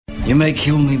You may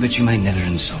kill me, but you may never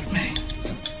insult me.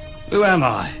 Who am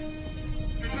I?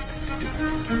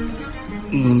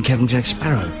 Captain Jack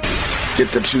Sparrow. Get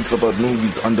the truth about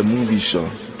movies on the movie show.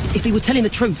 If he were telling the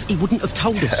truth, he wouldn't have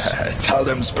told us. Tell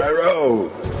them,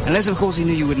 Sparrow. Unless, of course, he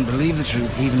knew you wouldn't believe the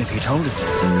truth, even if you told it.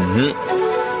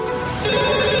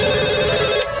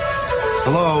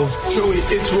 Hello? Joey,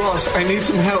 it's Ross. I need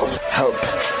some help. Help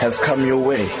has come your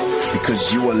way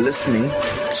because you are listening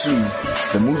to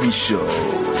the movie show.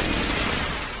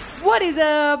 What is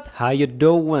up? How you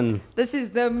doing? This is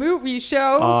the movie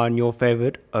show. On your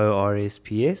favorite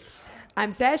ORSPS.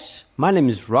 I'm Sash. My name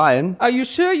is Ryan. Are you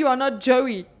sure you are not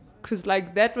Joey? Because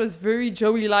that was very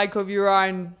Joey-like of you,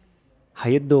 Ryan.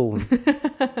 How you doing?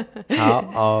 How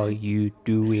are you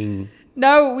doing?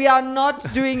 No, we are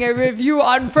not doing a review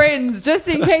on Friends, just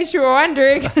in case you were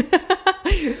wondering.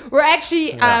 We're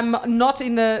actually not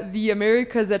in the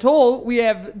Americas at all. We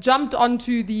have jumped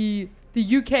onto the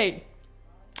UK.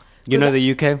 You know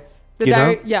the UK? The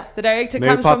director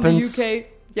Mary comes Poppins. from the UK.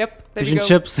 Yep. Fish and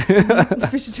chips.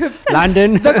 Fish and chips.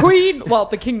 London. The Queen. Well,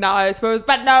 the King now, I suppose.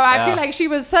 But no, I feel like she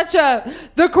was such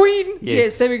the Queen.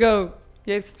 Yes, there we go.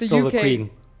 Yes, the Still UK. the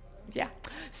Queen. Yeah.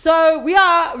 So we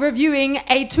are reviewing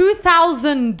a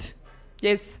 2000.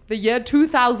 Yes, the year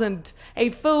 2000. A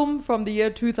film from the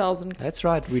year 2000. That's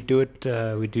right. We do it.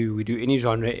 We do any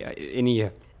genre, any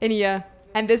year. Any year.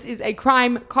 And this is a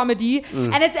crime comedy.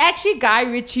 And it's actually Guy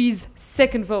Ritchie's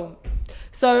second film.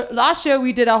 So last year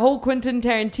we did a whole Quentin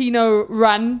Tarantino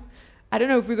run. I don't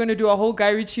know if we're going to do a whole Guy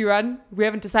Ritchie run. We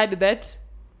haven't decided that.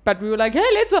 But we were like, hey,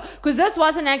 let's... Because this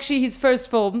wasn't actually his first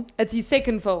film. It's his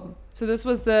second film. So this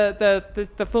was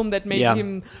the film that made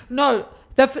him... No.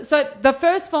 So the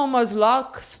first film was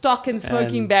Lock, Stock and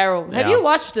Smoking Barrel. Have you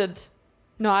watched it?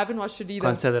 No, I haven't watched it either.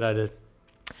 Can't say that I did.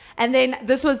 And then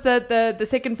this was the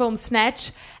second film,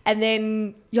 Snatch. And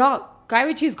then, Guy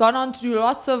Ritchie's gone on to do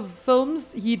lots of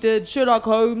films. He did Sherlock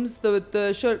Holmes,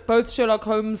 both Sherlock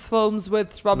Holmes films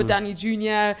with Robert Downey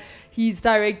Jr. He's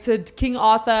directed King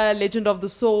Arthur, Legend of the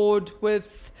Sword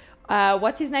with,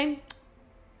 what's his name?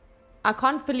 I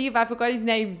can't believe I forgot his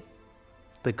name.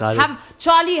 The guy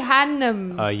Charlie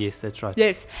Hunnam. Oh, yes, that's right.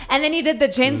 Yes. And then he did The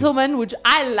Gentleman, which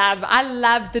I love. I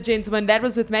love The Gentleman. That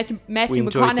was with Matthew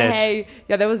McConaughey. That.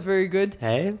 Yeah, that was very good.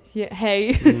 Hey? Yeah,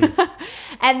 hey.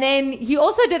 And then he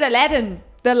also did Aladdin,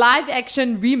 the live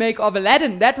action remake of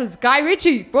Aladdin. That was Guy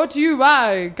Ritchie, brought to you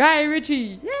by Guy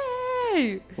Ritchie.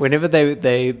 Yay! Whenever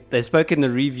they spoke in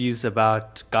the reviews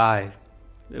about Guy,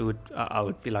 I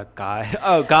would be like, Guy.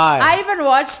 Oh, Guy. I even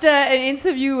watched an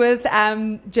interview with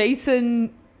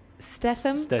Jason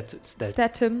Statham.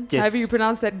 Statham, yes. However you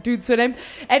pronounce that dude's surname.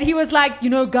 And he was like,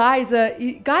 Guy's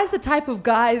the type of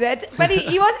guy that... But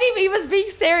he wasn't even... He was being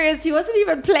serious. He wasn't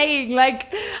even playing.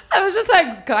 Like, I was just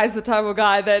like, Guy's the type of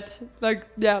guy that... Like,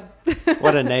 yeah.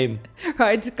 What a name.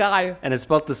 Right, Guy. And it's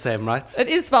spelled the same, right? It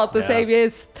is spelled the same,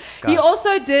 yes. Guy. He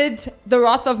also did The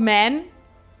Wrath of Man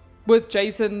with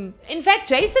Jason. In fact,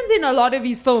 Jason's in a lot of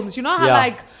his films. You know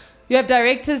how you have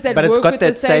directors that work with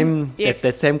the same...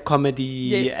 that same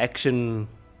comedy, action...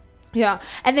 Yeah.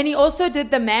 And then he also did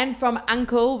The Man from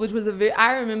U.N.C.L.E., which was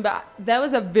I remember, that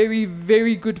was a very,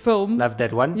 very good film. Love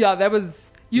that one. Yeah, that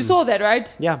was... You saw that,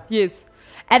 right? Yeah. Yes.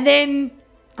 And then,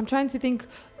 I'm trying to think,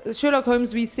 Sherlock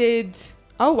Holmes, we said,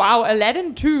 oh wow,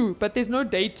 Aladdin 2, but there's no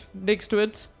date next to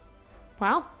it.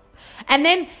 Wow. And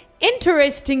then,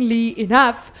 interestingly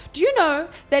enough, do you know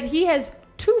that he has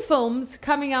 2 films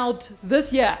coming out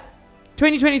this year?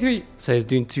 2023. So he's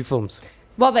doing 2 films.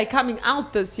 Well, they're coming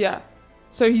out this year.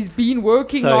 So he's been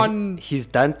working on... He's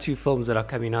done 2 films that are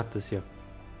coming out this year.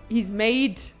 He's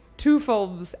made 2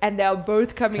 films and they're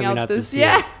both coming out this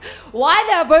year. Why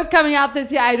they're both coming out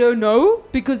this year, I don't know.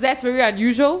 Because that's very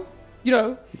unusual.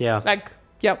 Yeah.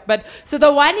 But so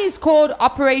the one is called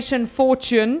Operation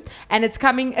Fortune, and it's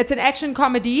an action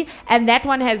comedy, and that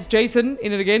one has Jason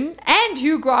in it again, and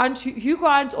Hugh Grant. Hugh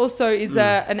Grant also is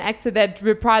an actor that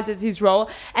reprises his role,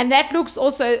 and that looks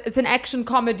also, it's an action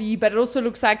comedy, but it also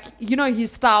looks like,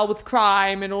 his style with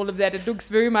crime and all of that. It looks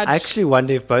very much... I actually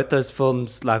wonder if both those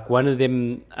films, like one of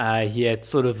them, he had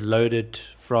sort of loaded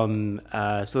from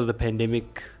sort of the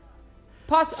pandemic.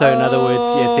 So in other words,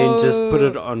 then just put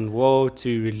it on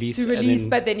to release.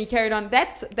 But then he carried on.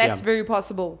 That's very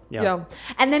possible. Yeah.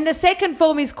 And then the second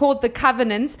film is called The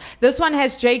Covenant. This one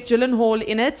has Jake Gyllenhaal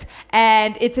in it,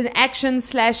 and it's an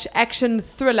action/action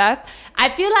thriller. I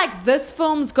feel like this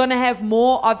film's gonna have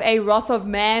more of a Wrath of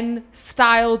Man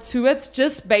style to it,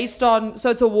 just based on.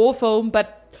 So it's a war film,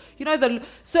 but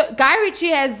so Guy Ritchie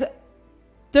has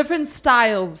different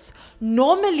styles.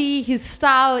 Normally, his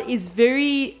style is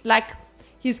very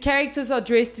his characters are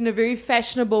dressed in a very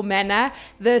fashionable manner.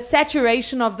 The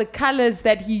saturation of the colors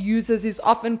that he uses is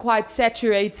often quite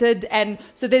saturated. And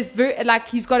so there's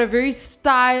he's got a very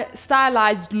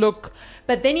stylized look.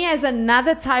 But then he has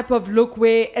another type of look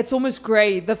where it's almost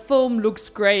gray. The film looks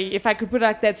gray, if I could put it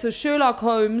like that. So Sherlock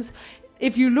Holmes,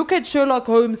 if you look at Sherlock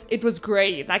Holmes, it was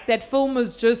gray. Like that film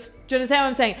was just, do you understand what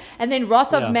I'm saying? And then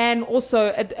Wrath of Man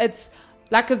also, it's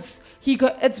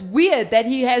weird that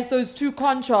he has those two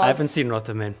contrasts. I haven't seen Wrath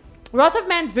of Man. Wrath of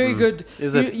Man's very good.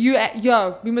 Is it?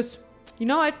 We must. You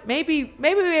know what? Maybe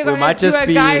we're going to do a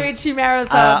Guy Ritchie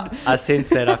marathon. I sense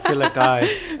that. I feel a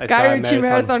Guy Ritchie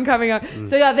marathon coming up.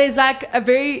 So yeah, there's like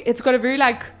it's got a very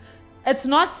like, it's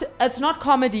not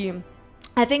comedy.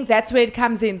 I think that's where it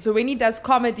comes in. So when he does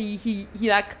comedy, he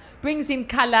like brings in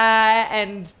color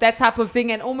and that type of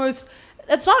thing, and almost.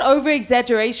 It's not over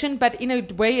exaggeration, but in a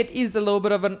way it is a little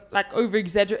bit of an like over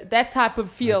exaggerate, that type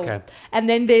of feel. Okay. And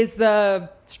then there's the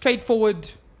straightforward,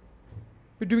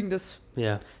 we're doing this.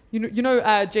 Yeah. You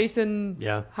know Jason,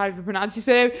 yeah. How do you pronounce his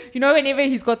surname? You know, whenever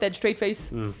he's got that straight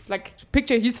face, like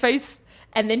picture his face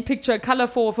and then picture color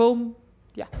for a film.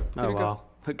 Yeah. There we go.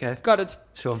 Okay. Got it.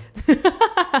 Sure.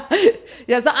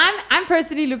 Yeah, so I'm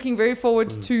personally looking very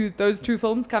forward to those two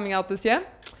films coming out this year.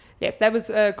 Yes, that was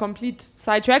a complete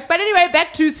sidetrack. But anyway,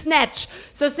 back to Snatch.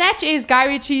 So Snatch is Guy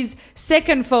Ritchie's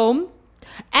second film.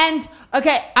 And,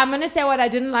 okay, I'm going to say what I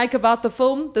didn't like about the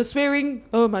film. The swearing,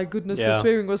 oh my goodness, the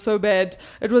swearing was so bad.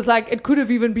 It was like, it could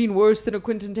have even been worse than a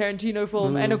Quentin Tarantino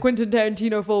film. And a Quentin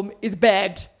Tarantino film is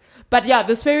bad. But yeah,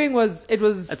 the swearing was...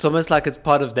 It's almost like it's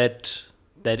part of that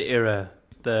era.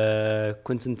 The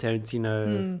Quentin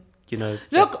Tarantino... You know,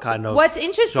 look, kind of what's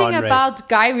interesting genre. about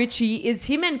Guy Ritchie is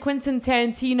him and Quentin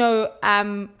Tarantino,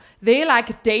 their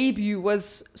like debut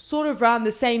was sort of around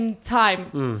the same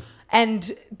time.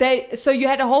 And so you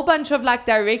had a whole bunch of like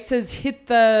directors hit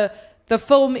the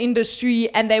film industry,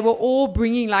 and they were all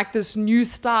bringing like this new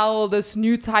style, this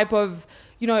new type of,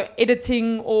 you know,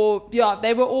 editing, or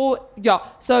they were all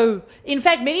So in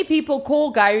fact, many people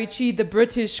call Guy Ritchie the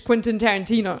British Quentin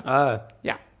Tarantino.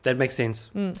 Yeah. That makes sense.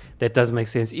 That does make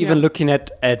sense. Even looking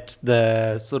at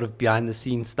the sort of behind the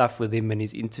scenes stuff with him and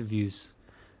his interviews,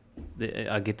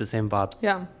 I get the same vibe.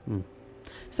 Yeah.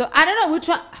 So I don't know which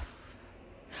one.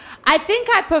 I think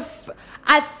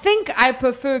I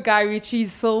prefer Guy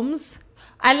Ritchie's films.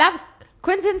 I love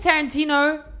Quentin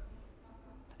Tarantino.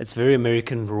 It's very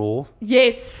American raw.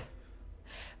 Yes.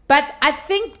 But I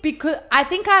think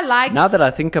I like... Now that I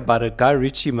think about it, Guy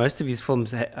Ritchie, most of his films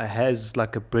has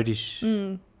like a British...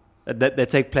 that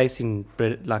take place in...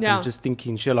 I'm just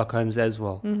thinking Sherlock Holmes as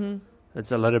well.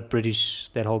 It's a lot of British,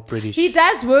 that whole British... He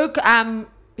does work...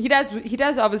 He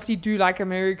does obviously do like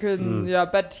American...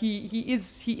 but he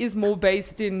is more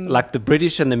based in... Like the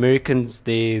British and the Americans,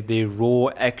 their raw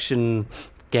action,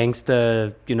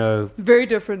 gangster, you know... Very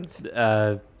different.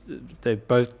 They're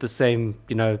both the same,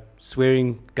 you know,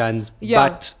 swearing, guns,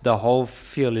 but the whole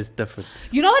feel is different.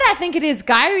 You know what I think it is?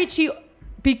 Guy Ritchie,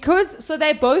 so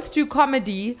they both do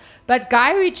comedy, but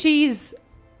Guy Ritchie's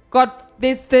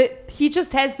he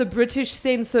just has the British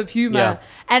sense of humor,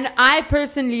 and I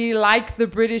personally like the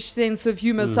British sense of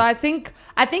humor. So I think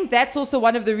that's also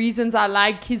one of the reasons I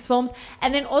like his films.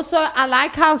 And then also I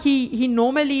like how he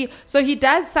normally, so he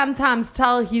does sometimes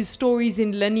tell his stories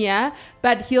in linear,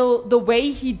 but the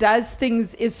way he does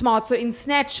things is smart. So in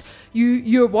Snatch,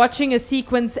 you're watching a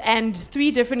sequence and 3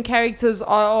 different characters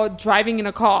are driving in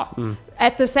a car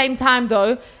at the same time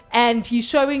though, and he's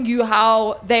showing you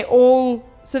how they all...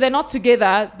 So they're not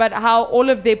together, but how all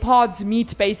of their paths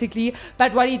meet, basically.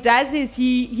 But what he does is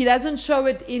he doesn't show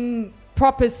it in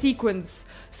proper sequence.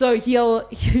 So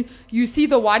you see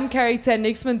the one character, and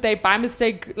next month they by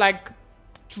mistake like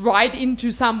ride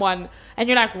into someone, and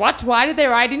you're like, what? Why did they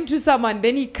ride into someone?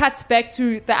 Then he cuts back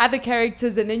to the other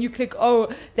characters, and then you click,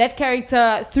 oh, that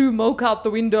character threw milk out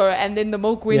the window, and then the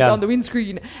milk went on the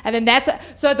windscreen. And then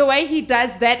so the way he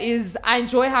does that is, I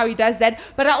enjoy how he does that.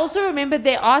 But I also remember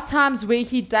there are times where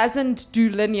he doesn't do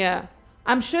linear.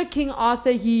 I'm sure King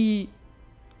Arthur, he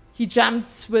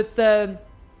jumps with the...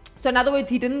 So in other words,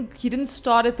 he didn't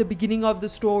start at the beginning of the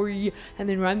story and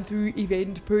then run through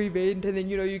event per event, and then,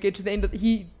 you know, you get to the end of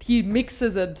he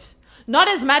mixes it. Not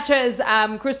as much as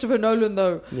Christopher Nolan,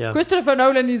 though. Yeah. Christopher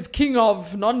Nolan is king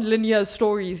of non-linear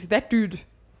stories. That dude.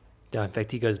 Yeah, in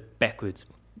fact, he goes backwards.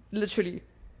 Literally.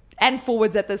 And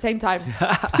forwards at the same time.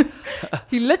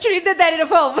 He literally did that in a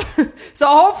film. So a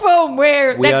whole film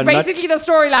where that's basically the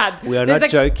storyline. We are not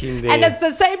joking there. And it's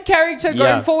the same character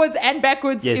going forwards and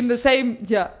backwards in the same...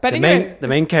 Yeah. But the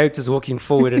main character is walking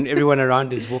forward and everyone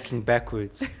around is walking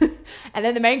backwards. And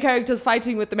then the main character's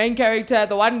fighting with the main character.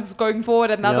 The one's going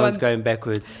forward and the other one's one's going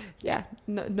backwards. Yeah.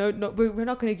 No. We're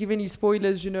not going to give any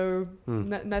spoilers,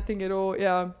 nothing at all.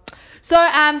 Yeah. So,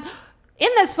 in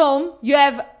this film, you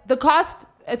have the cast.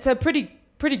 It's a pretty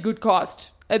good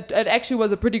cast. It actually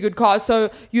was a pretty good cast. So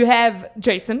you have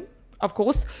Jason, of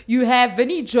course. You have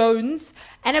Vinnie Jones.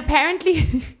 And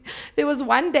apparently there was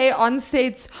one day on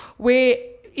set where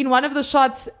in one of the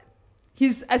shots,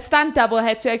 a stunt double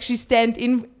had to actually stand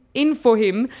in for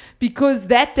him because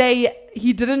that day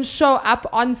he didn't show up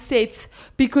on set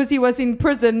because he was in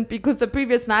prison because the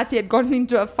previous night he had gotten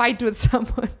into a fight with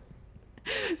someone.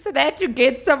 So they had to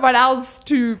get someone else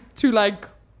to like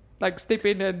step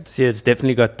in and... See, it's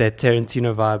definitely got that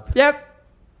Tarantino vibe. Yep.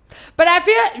 But I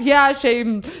feel,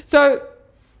 shame. So,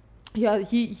 yeah,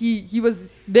 he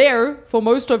was there for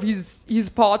most of his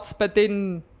parts, but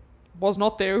then was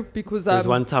not there because... There was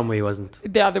one time where he wasn't.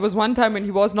 Yeah, there was one time when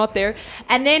he was not there.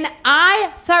 And then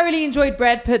I thoroughly enjoyed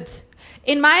Brad Pitt.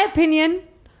 In my opinion...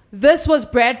 This was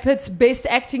Brad Pitt's best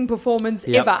acting performance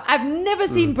ever. I've never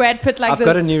seen Brad Pitt like this.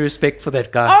 I've got a new respect for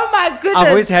that guy. Oh my goodness. I've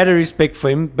always had a respect for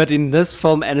him, but in this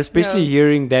film, and especially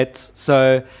hearing that,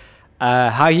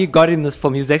 how he got in this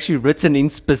film, he was actually written in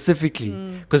specifically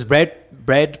because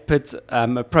Brad Pitt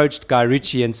approached Guy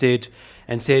Ritchie and said,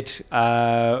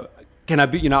 can I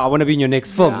be, I want to be in your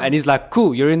next film. And he's like,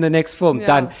 cool, you're in the next film,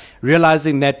 done.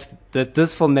 Realizing that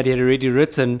this film that he had already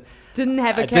written didn't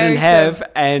have a character.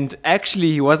 And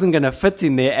actually he wasn't going to fit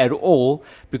in there at all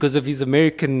because of his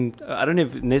American, I don't know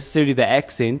if necessarily the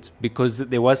accent, because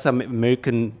there was some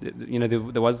American,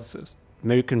 there was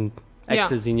American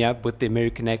actors in here with the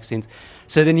American accents.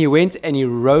 So then he went and he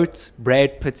wrote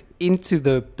Brad Pitt into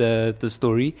the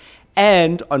story,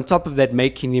 and on top of that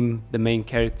making him the main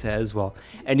character as well.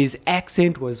 And his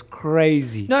accent was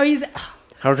crazy. No, you're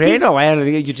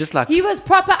just like... He was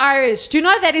proper Irish. Do you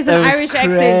know that is an Irish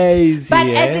crazy, accent? But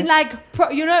as in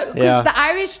because the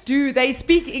Irish they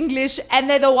speak English, and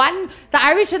they're the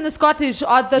Irish and the Scottish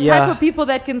are the type of people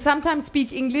that can sometimes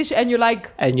speak English and you're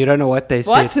like... And you don't know what they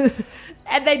said.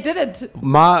 And they didn't.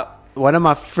 One of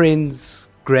my friend's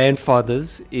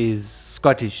grandfathers is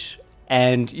Scottish,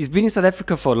 and he's been in South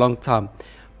Africa for a long time,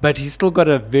 but he's still got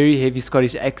a very heavy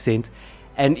Scottish accent.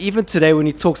 And even today when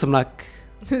he talks, I'm like...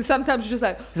 Sometimes you're just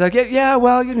like... He's like,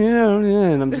 well,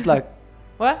 and I'm just like...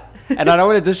 What? And I don't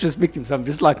want to disrespect him, so I'm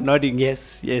just like nodding,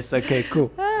 yes, okay,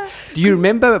 cool. Do you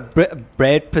remember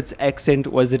Brad Pitt's accent?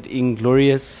 Was it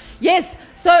Inglourious? Yes.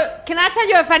 So can I tell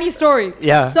you a funny story?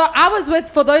 Yeah. So I was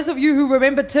for those of you who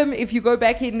remember Tim, if you go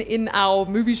back in our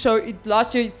movie show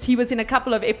last year, he was in a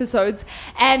couple of episodes,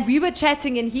 and we were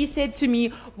chatting, and he said to me,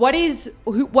 what is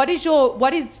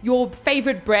your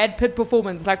favorite Brad Pitt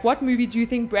performance? Like, what movie do you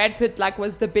think Brad Pitt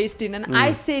was the best in? And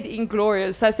I said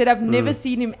Inglourious. I said I've never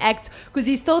seen him act, because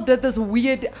he still did this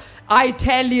weird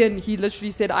Italian, he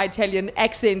literally said Italian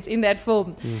accent in that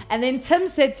film. And then Tim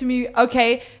said to me,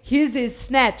 okay, his is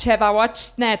Snatch. Have I watched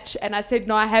Snatch? And I said,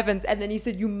 no, I haven't. And then he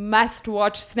said, you must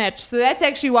watch Snatch. So that's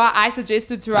actually why I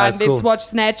suggested to Ryan, let's watch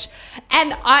Snatch.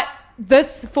 And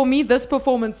this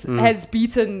performance has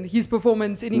beaten his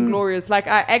performance in Inglourious.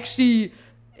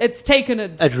 It's taken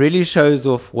it. It really shows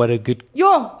off what a good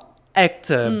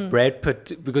actor Brad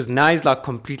Pitt, because now he's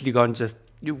completely gone just...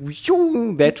 and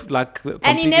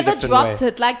he never dropped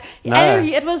it.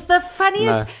 It was the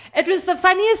funniest. No. It was the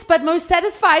funniest but most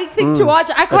satisfying thing to watch.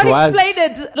 I can't explain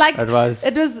it.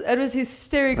 It was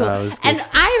hysterical. No, it was and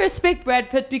I respect Brad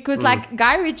Pitt because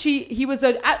Guy Ritchie,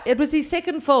 it was his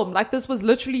second film. This was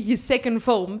literally his second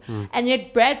film, and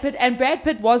yet Brad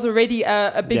Pitt was already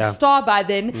a big star by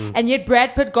then, and yet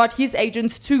Brad Pitt got his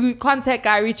agents to contact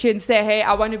Guy Ritchie and say, hey,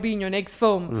 I want to be in your next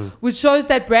film, which shows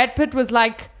that Brad Pitt was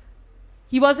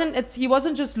he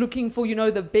wasn't just looking for,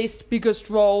 the best, biggest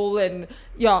role, and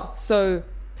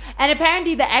and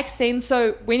apparently the accent,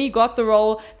 so when he got the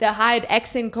role, they hired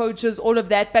accent coaches, all of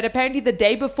that, but apparently the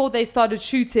day before they started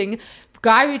shooting,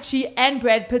 Guy Ritchie and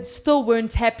Brad Pitt still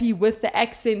weren't happy with the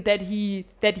accent that he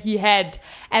had,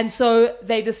 and so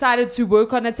they decided to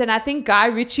work on it. And I think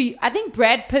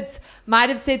Brad Pitt might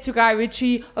have said to Guy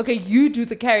Ritchie, okay, you do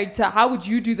the character, how would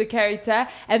you do the character?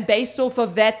 And based off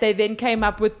of that, they then came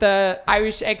up with the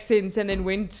Irish accents and then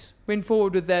went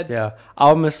forward with that. Yeah, I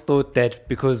almost thought that,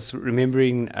 because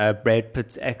remembering Brad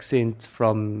Pitt's accent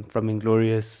from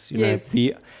Inglourious,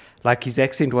 his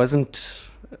accent wasn't...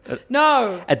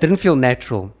 No. It didn't feel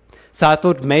natural. So I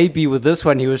thought maybe with this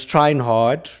one, he was trying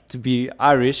hard to be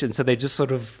Irish, and so they just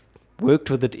sort of worked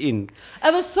with it in.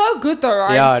 It was so good though,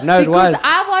 right? Yeah, no, it was. Because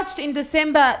I watched in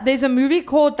December, there's a movie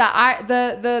called the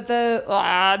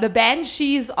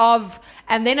Banshees of,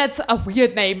 and then it's a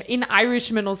weird name, in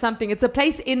Irishman or something. It's a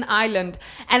place in Ireland,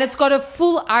 and it's got a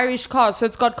full Irish cast. So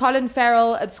it's got Colin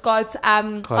Farrell, it's got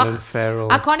Colin Farrell.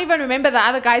 I can't even remember the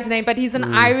other guy's name, but he's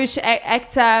an Irish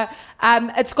actor.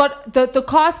 It's got the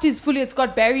cast is fully. It's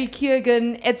got Barry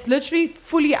Keoghan. It's literally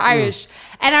fully Irish.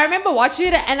 And I remember watching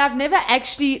it, and I've never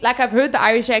actually, like, I've heard the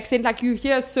Irish accent, like you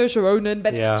hear Saoirse Ronan,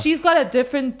 but she's got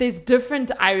there's different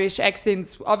Irish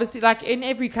accents. Obviously, like in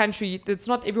every country, it's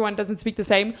not everyone doesn't speak the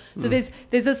same. So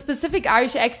there's a specific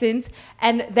Irish accent,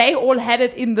 and they all had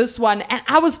it in this one, and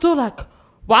I was still like,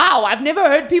 wow, I've never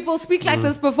heard people speak like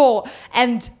this before.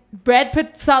 And Brad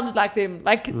Pitt sounded like them.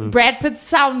 Like Brad Pitt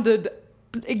sounded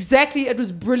exactly, it was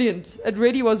brilliant. It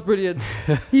really was brilliant.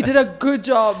 He did a good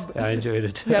job. I enjoyed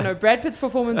it. Yeah, no, Brad Pitt's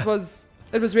performance was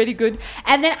really good.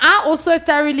 And then I also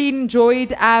thoroughly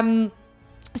enjoyed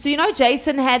so you know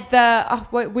Jason had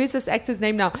where's this actor's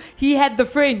name now? He had the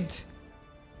friend.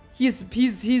 His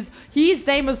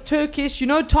name was Turkish, you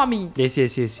know, Tommy. Yes.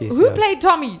 Who played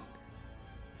Tommy?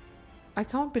 I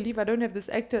can't believe I don't have this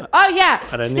actor. Oh yeah,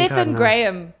 Stephen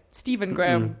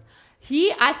Graham.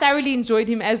 I thoroughly enjoyed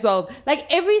him as well. Like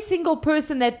every single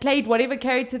person that played whatever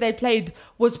character they played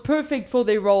was perfect for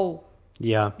their role.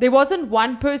 Yeah. There wasn't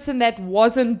one person that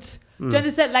wasn't. Do you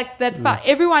understand? Like that.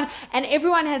 Everyone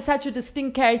had such a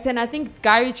distinct character, and I think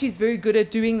Guy Ritchie is very good at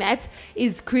doing that.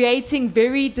 Is creating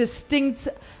very distinct,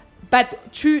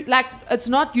 but true. Like it's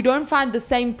not. You don't find the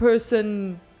same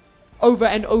person over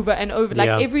and over and over.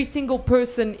 Like every single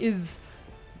person is.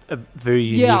 Very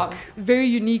unique. Yeah, very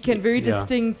unique and very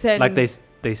distinct, and like they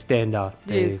stand out.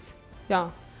 Yes,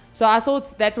 yeah. So I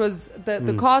thought that was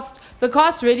the cast. The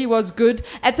cast really was good.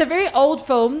 It's a very old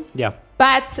film. Yeah,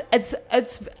 but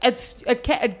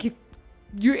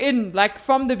you're in like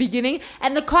from the beginning,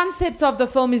 and the concept of the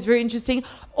film is very interesting.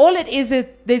 All it is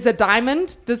there's a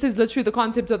diamond. This is literally the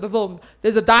concept of the film.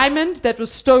 There's a diamond that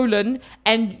was stolen,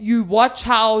 and you watch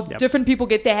how different people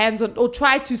get their hands on or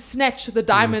try to snatch the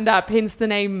diamond up, hence the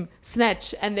name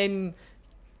Snatch. And then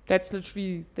that's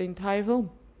literally the entire film.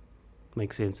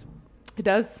 Makes sense. It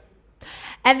does.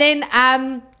 And then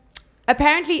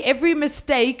apparently every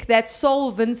mistake that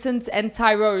Saul, Vincent, and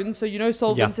Tyrone, so you know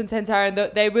Saul, Vincent, and Tyrone,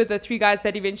 they were the three guys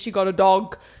that eventually got a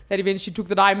dog, that eventually took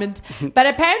the diamond. But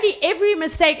apparently every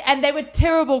mistake, and they were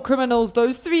terrible criminals,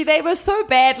 those three, they were so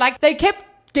bad. Like they kept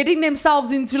getting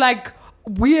themselves into like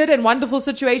weird and wonderful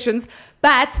situations,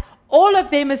 but all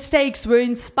of their mistakes were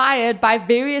inspired by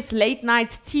various late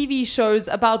night TV shows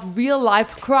about real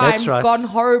life crimes gone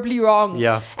horribly wrong.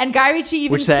 Yeah. And Guy Ritchie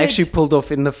even Which they actually pulled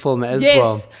off in the film as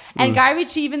well. And Guy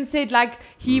Ritchie even said like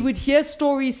he would hear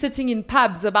stories sitting in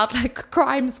pubs about like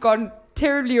crimes gone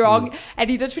terribly wrong, and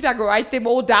he literally like write them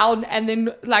all down and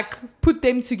then like put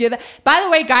them together. By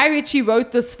the way, Guy Ritchie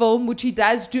wrote this film, which he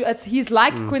does do. He's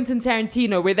like Quentin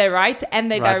Tarantino, where they write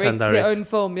and they direct their own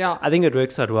film. Yeah, I think it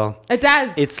works out well. It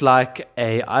does. It's like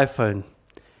a iPhone.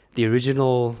 The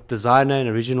original designer and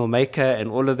original maker and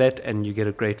all of that, and you get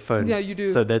a great phone. Yeah, you do.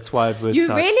 So that's why it works out.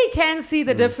 You really can see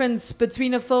the difference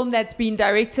between a film that's been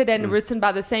directed and written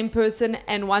by the same person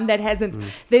and one that hasn't.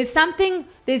 There's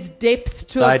depth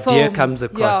to a film. The idea comes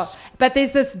across. Yeah, but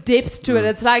there's this depth to it.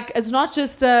 It's like, it's not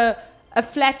just a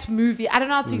flat movie. I don't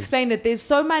know how to explain it. There's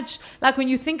so much, like when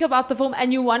you think about the film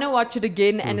and you want to watch it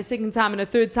again and a second time and a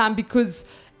third time, because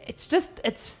it's just,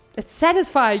 it's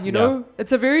satisfying, you know?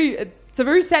 It's a very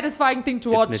satisfying thing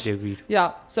to watch. Definitely agreed.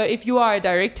 Yeah. So if you are a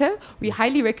director, we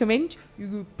highly recommend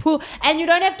you pull. And you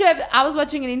don't have to have. I was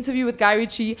watching an interview with Guy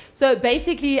Ritchie. So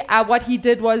basically, what he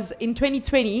did was in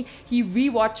 2020, he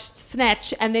rewatched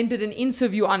Snatch and then did an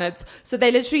interview on it. So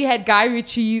they literally had Guy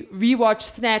Ritchie rewatch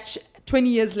Snatch 20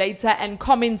 years later and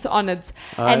comment on it.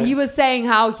 And he was saying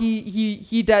how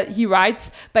he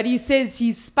writes, but he says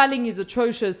his spelling is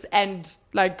atrocious, and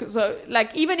like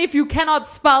even if you cannot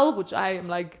spell, which I am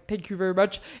like, thank you very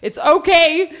much, it's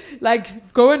okay,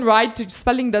 like go and write.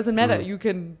 Spelling doesn't matter. You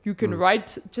can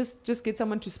write, just get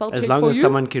someone to spell check for you. As long as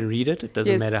someone can read it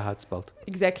doesn't matter how it's spelled.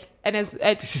 Exactly. And as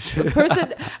a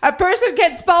person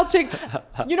can spell check.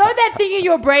 You know that thing in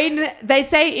your brain, they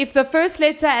say if the first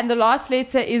letter and the last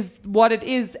letter is what it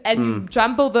is and you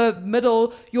jumble the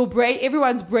middle,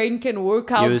 everyone's brain can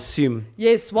work out. You assume.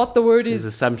 Yes, what the word is.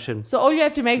 There's assumption. So all you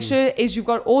have to make sure is you've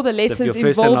got all the letters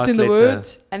involved in the word,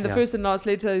 and the first and last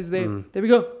letter is there. There we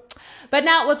go. But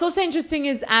now what's also interesting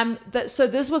is so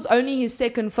this was only his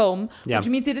second film, which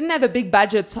means he didn't have a big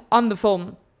budget on the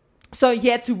film. So he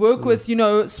had to work with,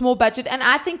 small budget. And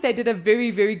I think they did a very,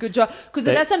 very good job, because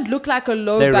it doesn't look like a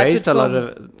low budget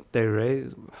film. They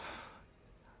raised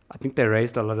I think they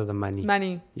raised a lot of the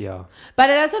money. Yeah. But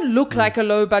it doesn't look like a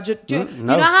low budget. No. You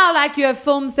know how like you have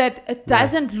films that it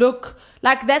doesn't look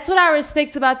like, that's what I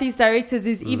respect about these directors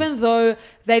is even though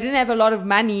they didn't have a lot of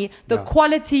money, the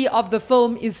quality of the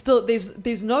film is still,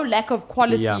 there's no lack of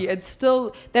quality. Yeah. It's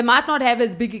still, they might not have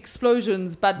as big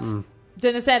explosions, but do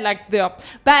you understand? Like,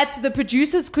 but the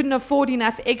producers couldn't afford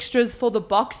enough extras for the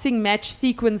boxing match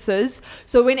sequences.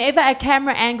 So whenever a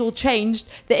camera angle changed,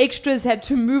 the extras had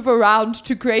to move around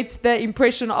to create the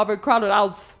impression of a crowded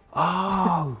house.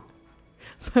 Oh,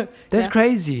 that's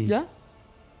crazy. Yeah.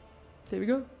 There we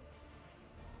go.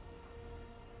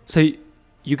 So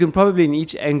you can probably in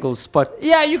each angle spot.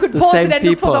 Yeah, you could the pause same it and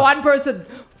look for people. the one person.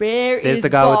 There's the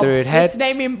guy Bob. with the red hat. Let's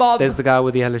name him Bob. There's the guy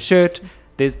with the yellow shirt.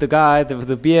 There's the guy with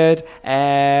the beard,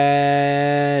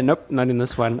 and nope, not in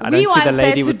this one. I don't see the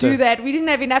lady with do that. We didn't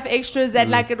have enough extras, and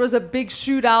like it was a big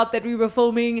shootout that we were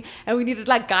filming, and we needed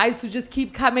like guys to just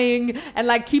keep coming and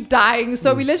like keep dying.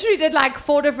 So we literally did like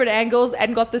 4 different angles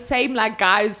and got the same like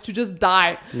guys to just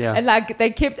die. Yeah. And like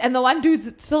they kept, and the one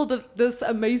dude still did this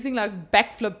amazing like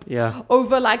backflip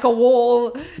over like a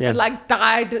wall and like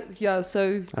died. Yeah,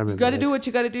 so you got to do what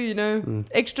you got to do. You know,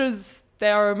 extras. They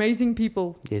are amazing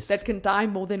people that can die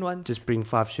more than once. Just bring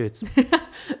 5 shirts.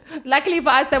 Luckily for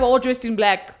us, they were all dressed in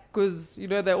black because, you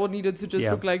know, they all needed to just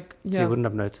look like... So you wouldn't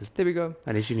have noticed. There we go.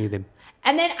 Unless you knew them.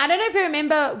 And then, I don't know if you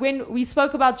remember when we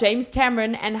spoke about James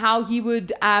Cameron and how he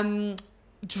would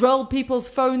drill people's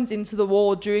phones into the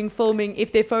wall during filming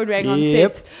if their phone rang on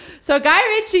set. So Guy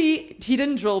Ritchie, he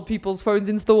didn't drill people's phones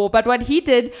into the wall, but what he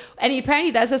did, and he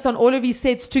apparently does this on all of his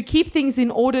sets to keep things in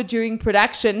order during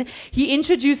production, he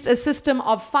introduced a system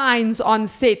of fines on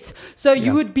set. So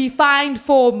you would be fined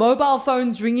for mobile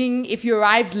phones ringing if you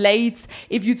arrived late,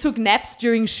 if you took naps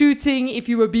during shooting, if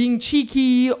you were being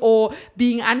cheeky or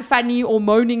being unfunny or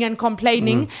moaning and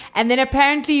complaining. And then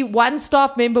apparently one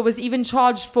staff member was even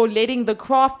charged for letting the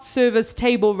craft service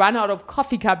table run out of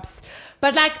coffee cups.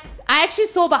 But like, I actually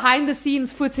saw behind the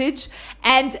scenes footage,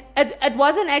 and it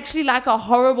wasn't actually like a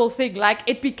horrible thing. Like,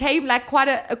 it became like quite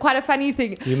a funny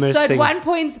thing. So at one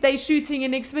point they shooting,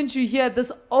 and next minute you hear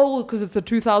this old, because it's the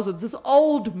 2000s, this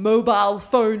old mobile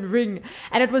phone ring,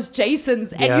 and it was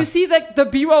Jason's, and you see the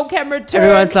B-roll camera turn.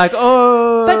 Everyone's like,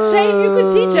 oh. But Shane, you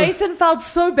could see Jason felt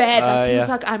so bad. Like he was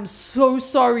like, I'm so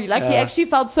sorry. Like he actually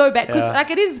felt so bad because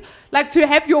like it is like to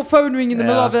have your phone ring in the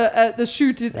middle of the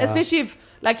shoot, is, especially if.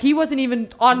 Like, he wasn't even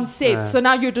on set, so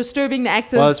now you're disturbing the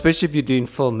actors. Well, especially if you're doing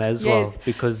film as well,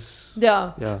 because...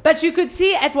 Yeah. But you could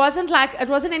see it wasn't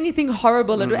anything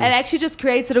horrible. It actually just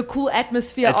created a cool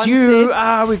atmosphere on set. It's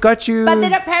you! We got you! But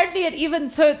then apparently it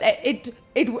even... So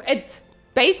it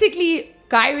basically...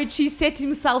 Guy Ritchie set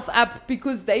himself up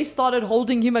because they started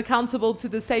holding him accountable to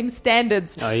the same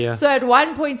standards. Oh, yeah. So at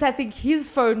one point, I think his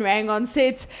phone rang on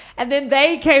set, and then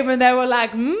they came and they were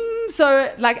like, so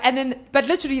like, and then, but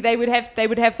literally they would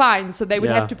have fines, so they would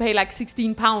have to pay like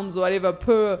 £16 or whatever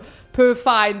per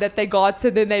fine that they got, so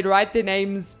then they'd write their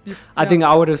names. I think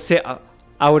I would have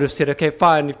said, okay,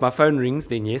 fine. If my phone rings,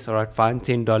 then yes, all right, fine,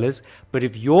 $10. But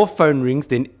if your phone rings,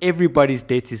 then everybody's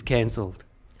debt is cancelled.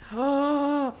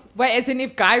 Wait, as in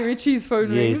if Guy Ritchie's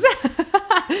phone rings?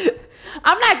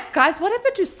 I'm like, guys, what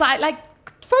happened to like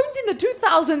phones in the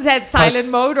 2000s had silent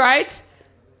mode, right?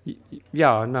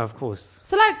 Yeah, no, of course.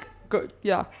 So like, good,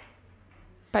 yeah.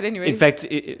 But anyway, in fact,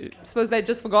 I suppose they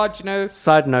just forgot, you know.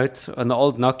 Side note, on the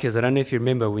old Nokias, I don't know if you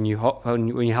remember, when you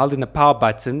held in the power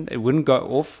button, it wouldn't go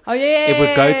off. Oh, yeah. It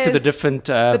would go to the different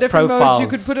profiles. Modes you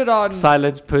could put it on.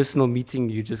 Silence, personal meeting,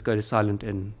 you just go to silent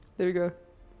in. There we go.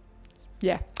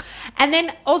 Yeah. And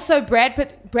then also Brad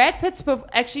Pitt's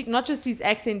actually not just his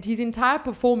accent, his entire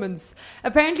performance.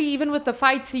 Apparently, even with the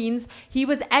fight scenes, he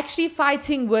was actually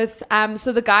fighting with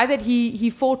so the guy that he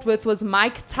fought with was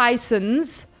Mike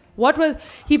Tyson's.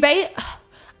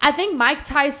 I think Mike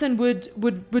Tyson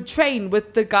would train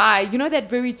with the guy, you know, that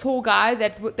very tall guy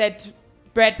that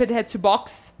Brad Pitt had to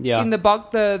box in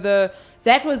the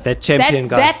That champion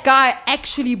guy. That guy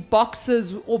actually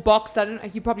boxes or boxed. I don't know.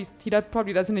 He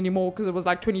probably doesn't anymore because it was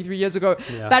like 23 years ago.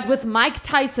 Yeah. But with Mike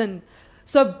Tyson,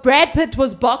 so Brad Pitt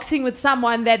was boxing with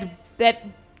someone that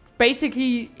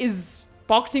basically is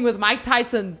boxing with Mike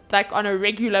Tyson like on a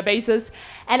regular basis.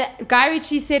 And Guy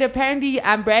Ritchie said apparently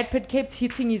Brad Pitt kept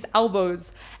hitting his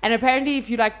elbows, and apparently if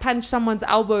you like punch someone's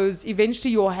elbows,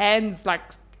 eventually your hands like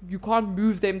you can't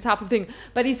move them type of thing.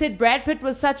 But he said Brad Pitt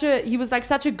was such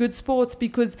a good sport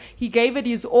because he gave it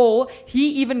his all. He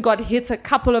even got hit a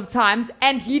couple of times,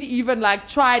 and he'd even like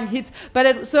try and hit. But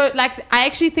I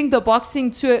actually think the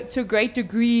boxing to a great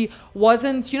degree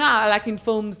wasn't, like in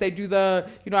films they do the,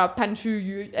 punch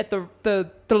you at the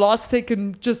last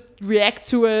second, just react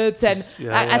to it. And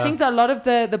I think that a lot of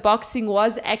the boxing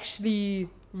was actually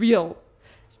real.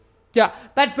 Yeah,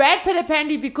 but Brad Pitt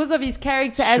apparently, because of his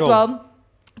character as well,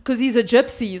 because he's a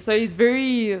gypsy, so he's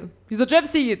a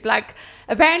gypsy. Like,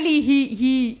 apparently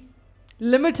he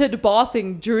limited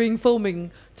bathing during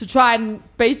filming to try and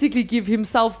basically give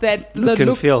himself that look,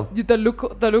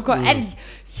 and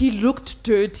he looked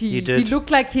dirty. He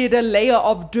looked like he had a layer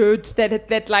of dirt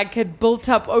that like had built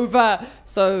up over.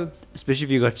 So especially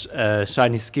if you got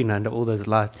shiny skin under all those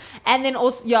lights, and then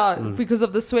also because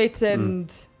of the sweat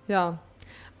and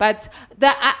But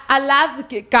I love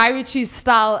Guy Ritchie's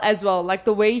style as well, like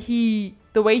the way he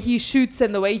shoots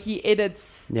and the way he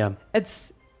edits. Yeah,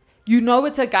 it's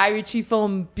a Guy Ritchie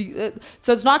film,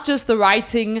 so it's not just the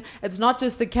writing, it's not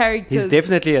just the characters. He's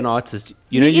definitely an artist.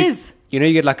 He is. You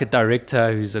get like a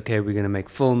director who's okay, we're gonna make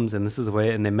films, and this is the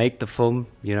way, and they make the film,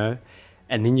 and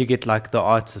then you get like the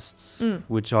artists,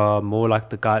 which are more like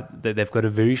the guy that they've got a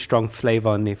very strong flavor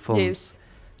on their films. Yes.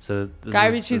 So Guy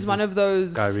Ritchie is one of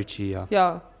those. Guy Ritchie,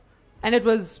 yeah. And it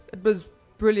was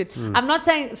brilliant. I'm not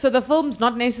saying, so the film's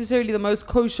not necessarily the most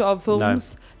kosher of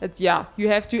films. No. It's, you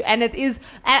have to, and it is,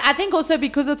 and I think also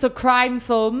because it's a crime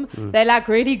film, they like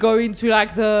really go into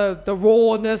like the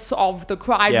rawness of the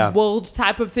crime world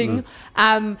type of thing.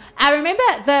 I remember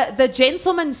the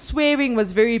Gentleman swearing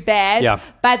was very bad,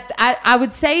 but I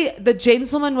would say The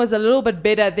Gentleman was a little bit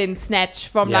better than Snatch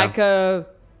from like a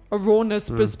rawness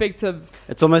perspective.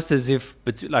 It's almost as if,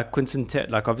 but like Quentin,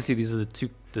 like obviously these are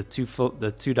the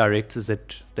two directors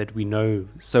that we know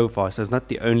so far. So it's not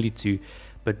the only two,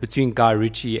 but between Guy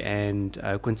Ritchie and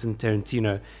Quentin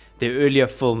Tarantino, their earlier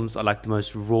films are like the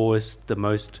most rawest,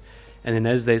 and then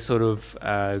as they sort of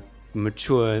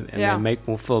mature and they make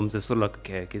more films, they're sort of like,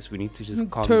 okay, I guess we need to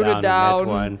just calm down on that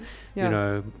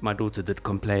one. My daughter did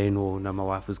complain, or no, my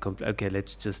wife was complaining. Okay,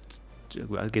 let's just.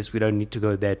 I guess we don't need to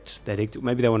go that hectic.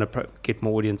 Maybe they want to get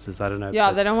more audiences. I don't know.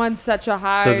 Yeah, they don't want such a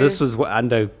high. So this was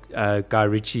under Guy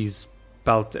Ritchie's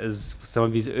belt as some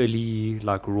of his early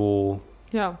like raw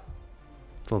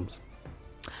films.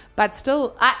 But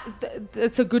still,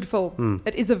 it's a good film.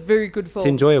 It is a very good film. It's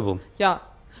enjoyable. Yeah,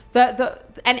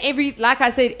 and like I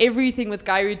said, everything with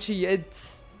Guy Ritchie,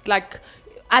 it's like.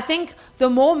 I think the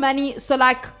more money,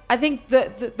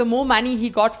 the more money he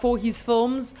got for his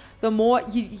films, the more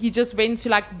he just went to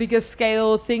like bigger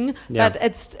scale thing. Yeah. But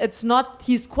it's not,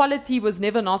 his quality was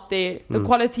never not there. The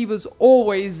quality was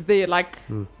always there. Like,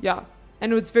 and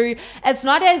it's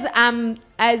not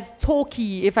as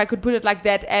talky, if I could put it like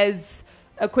that, as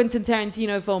a Quentin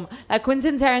Tarantino film. Like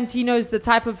Quentin Tarantino is the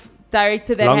type of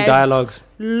director that has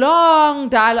long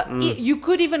dialogue. You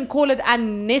could even call it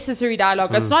unnecessary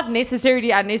dialogue. It's not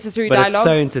necessarily unnecessary but dialogue. It's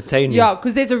so entertaining. Yeah,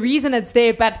 because there's a reason it's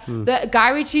there. But the Guy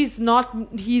Ritchie's not.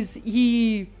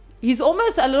 He's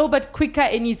almost a little bit quicker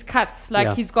in his cuts.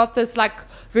 Like he's got this like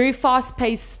very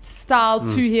fast-paced style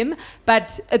to him,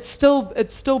 but it's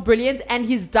still brilliant, and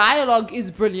his dialogue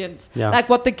is brilliant. Yeah. Like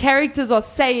what the characters are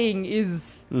saying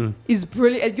is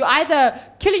brilliant. You're either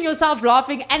killing yourself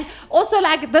laughing, and also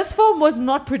like this film was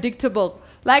not predictable.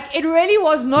 Like it really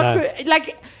was not.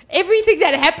 Like everything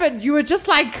that happened, you were just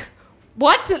like,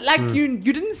 what? Like you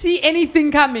didn't see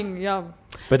anything coming. Yeah.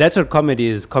 But that's what comedy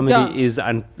is. Comedy is,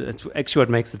 it's actually what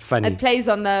makes it funny. It plays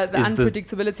on the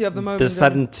unpredictability of the moment. The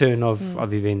sudden turn of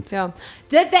event. Yeah.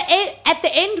 At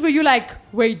the end, were you like,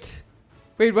 wait,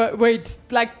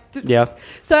 like?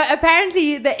 So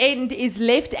apparently the end is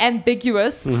left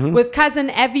ambiguous with Cousin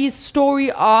Avi's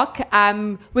story arc,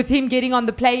 with him getting on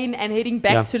the plane and heading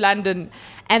back to London.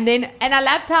 And I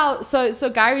loved how, so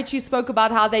Guy Ritchie spoke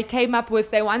about how they came up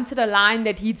with, they wanted a line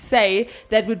that he'd say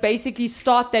that would basically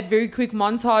start that very quick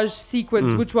montage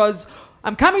sequence, which was,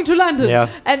 I'm coming to London. Yeah.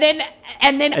 And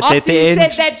then after he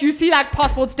said that, you see like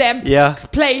passport stamp,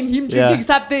 plane, him drinking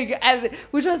something,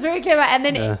 which was very clever. And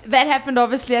then that happened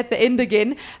obviously at the end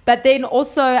again. But then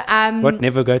also...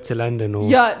 never go to London?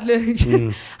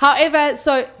 Or However,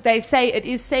 so they say it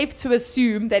is safe to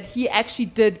assume that he actually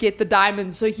did get the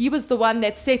diamond. So he was the one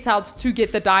that set out to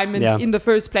get the diamond in the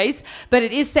first place. But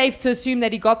it is safe to assume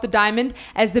that he got the diamond,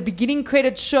 as the beginning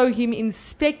credits show him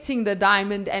inspecting the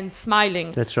diamond and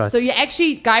smiling. That's right. So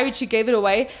Guy Ritchie gave it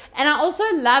away. And I also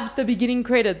loved the beginning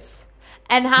credits.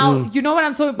 and how you know what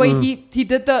I'm talking about. He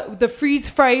did the freeze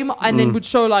frame and then would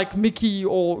show like Mickey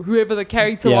or whoever the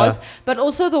character was, but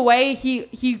also the way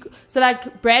he so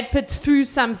like Brad Pitt threw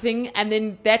something and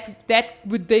then that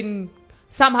would then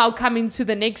somehow come into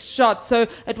the next shot. So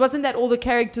it wasn't that all the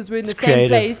characters were in the same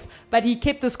place, but he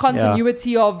kept this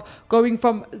continuity of going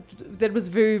from. That was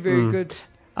very, very good.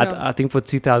 I think for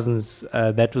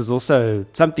 2000s, that was also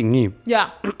something new.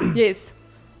 Yeah. Yes.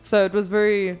 So it was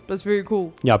very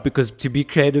cool. Yeah, because to be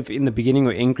creative in the beginning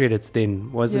or end credits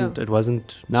then it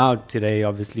wasn't. Now today,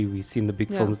 obviously, we've seen the big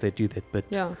films that do that, but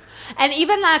and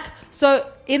even like so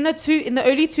in the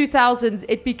early 2000s,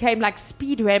 it became like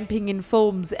speed ramping in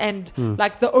films and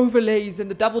like the overlays and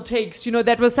the double takes. You know,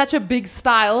 that was such a big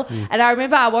style. And I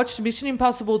remember I watched Mission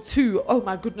Impossible 2. Oh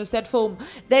my goodness, that film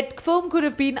could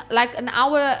have been like an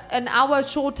hour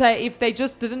shorter if they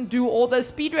just didn't do all the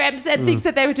speed ramps and things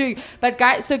that they were doing. But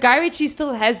Guy Ritchie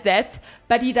still has that,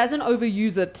 but he doesn't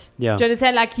overuse it. Yeah. Do you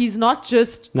understand? Like he's not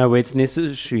just no, it's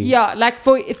necessary. Yeah, like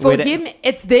for him,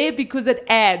 it's there because it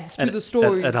adds to the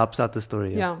story. It helps out the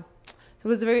story. Yeah. It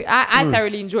was I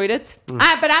thoroughly enjoyed it.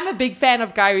 But I'm a big fan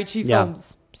of Guy Ritchie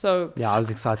films. So yeah, I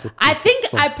was excited. I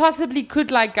think I possibly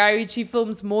could like Guy Ritchie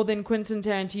films more than Quentin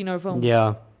Tarantino films.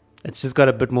 Yeah. It's just got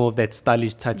a bit more of that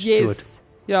stylish touch to it.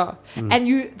 Yeah. And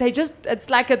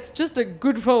it's just a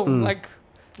good film. Like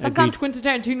sometimes Quentin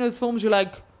Tarantino's films, you're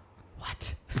like,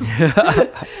 what?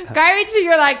 Guy Ritchie,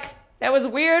 you're like, that was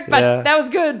weird, but that was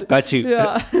good. Got you.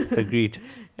 Yeah. Agreed.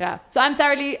 Yeah. So I'm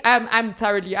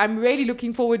really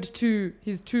looking forward to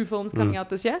his 2 films coming out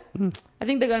this year. I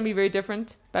think they're going to be very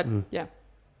different, but yeah.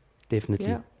 Definitely.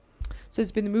 Yeah. So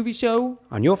it's been the movie show.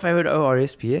 On your favorite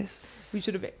ORSPS? We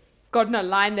should have gotten a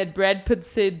line that Brad Pitt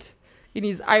said in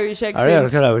his Irish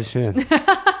accent.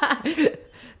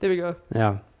 There we go.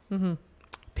 Yeah.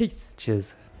 Peace.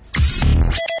 Cheers.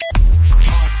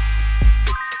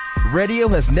 Radio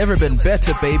has never been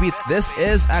better, baby. This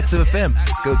is Active FM.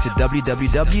 Go to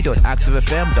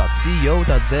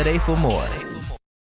www.activefm.co.za for more.